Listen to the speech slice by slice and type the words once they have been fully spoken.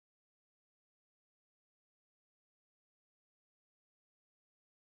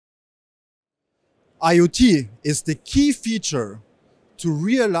IoT is the key feature to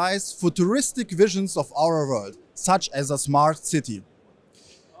realize futuristic visions of our world, such as a smart city.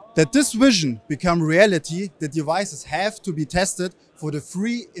 That this vision become reality, the devices have to be tested for the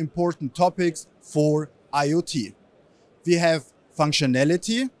three important topics for IoT. We have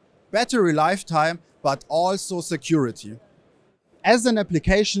functionality, battery lifetime, but also security. As an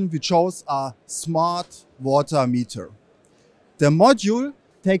application, we chose a smart water meter. The module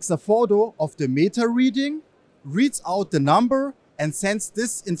takes a photo of the meter reading, reads out the number, and sends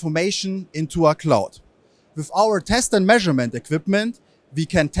this information into a cloud. With our test and measurement equipment, we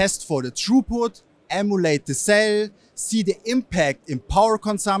can test for the throughput, emulate the cell, see the impact in power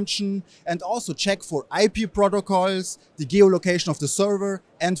consumption, and also check for IP protocols, the geolocation of the server,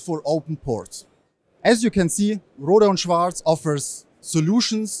 and for open ports. As you can see, Rohde Schwarz offers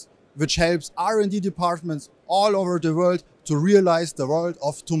solutions which helps R&D departments all over the world to realize the world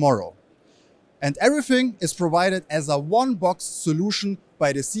of tomorrow. And everything is provided as a one-box solution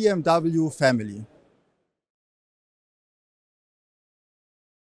by the CMW family.